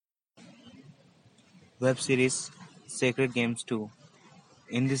web series Sacred Games 2.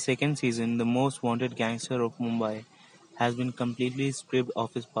 In the second season, the most wanted gangster of Mumbai has been completely stripped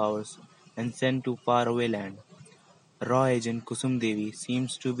of his powers and sent to faraway land. Raw agent Kusum Devi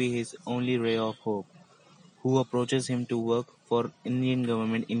seems to be his only ray of hope, who approaches him to work for Indian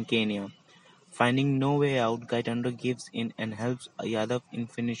government in Kenya. Finding no way out, Gaetano gives in and helps Yadav in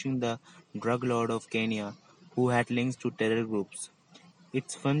finishing the drug lord of Kenya, who had links to terror groups.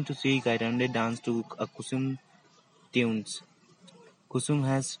 It's fun to see Gaetano dance to a Kusum tunes. Kusum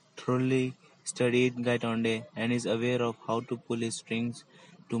has thoroughly studied Gaitonde and is aware of how to pull his strings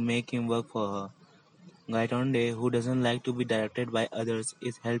to make him work for her. Gaitonde, who doesn't like to be directed by others,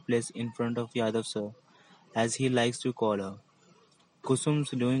 is helpless in front of Yadav sir, as he likes to call her.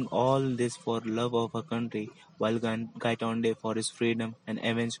 Kusum's doing all this for love of her country, while Gaitonde for his freedom and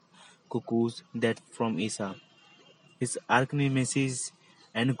avenge Kuku's death from Isa. His arch-nemesis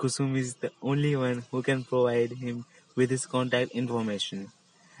and Kusum is the only one who can provide him with his contact information.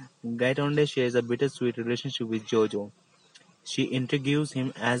 Gaitonde shares a bittersweet relationship with Jojo. She introduces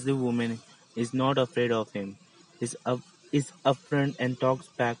him as the woman is not afraid of him, is upfront and talks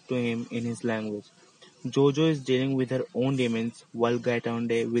back to him in his language. Jojo is dealing with her own demons while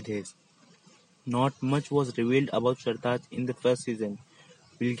Gaitonde with his. Not much was revealed about Sartaj in the first season.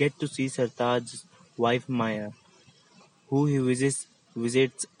 We'll get to see Sartaj's wife Maya, who he visits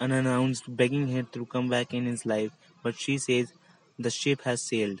unannounced, begging her to come back in his life, but she says the ship has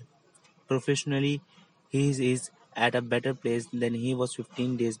sailed. Professionally, he is at a better place than he was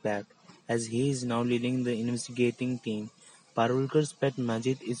 15 days back, as he is now leading the investigating team. Parulkar's pet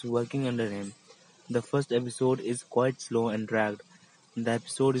Majid is working under him. The first episode is quite slow and dragged. The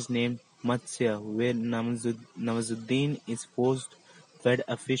episode is named Matsya, where Nawazuddin is forced fed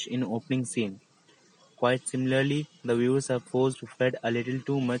a fish in opening scene. Quite similarly, the viewers are forced fed a little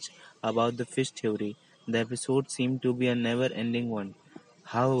too much about the fish theory. The episode seemed to be a never-ending one.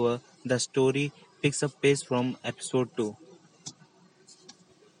 However, the story picks up pace from episode 2.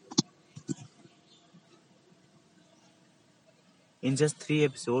 In just 3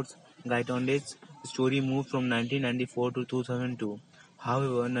 episodes, Gaitonde's story moved from 1994 to 2002.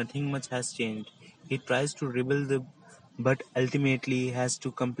 However, nothing much has changed. He tries to rebel but ultimately has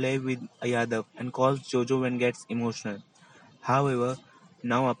to comply with Yadav and calls Jojo when gets emotional. However,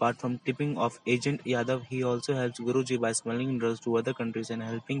 now apart from tipping off Agent Yadav, he also helps Guruji by smuggling drugs to other countries and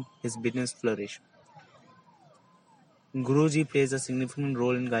helping his business flourish. Guruji plays a significant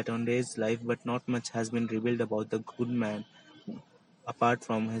role in Gaitonde's life, but not much has been revealed about the good man apart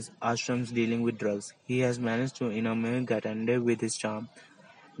from his ashrams dealing with drugs. He has managed to enamor Gaitonde with his charm.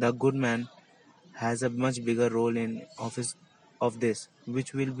 The good man has a much bigger role in office of this,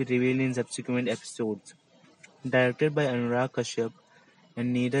 which will be revealed in subsequent episodes. Directed by Anurag Kashyap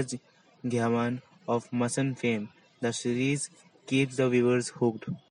and Neeraj Gyawan of Masan fame, the series keeps the viewers hooked.